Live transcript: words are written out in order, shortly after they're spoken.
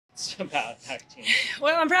thoughts about our team?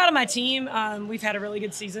 Well, I'm proud of my team. We've had a really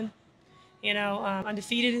good season. You know,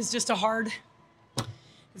 undefeated is just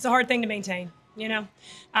it's a hard thing to maintain, you know.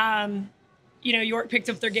 York picked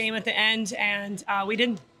up their game at the end, and we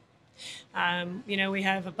didn't. We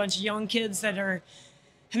have a bunch of young kids that have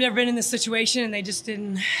never been in this situation, and they just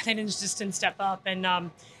didn't step up.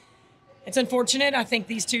 And it's unfortunate. I think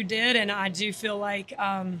these two did, and I do feel like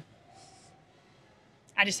I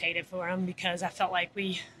just hate it for them because I felt like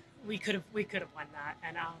we could have won that,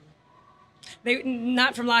 and they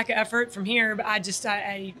not from lack of effort from here, but I just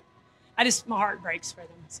my heart breaks for them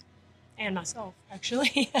and myself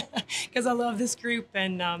actually because I love this group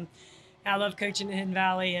and I love coaching in Hidden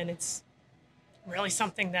Valley, and it's really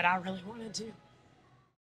something that I really want to do.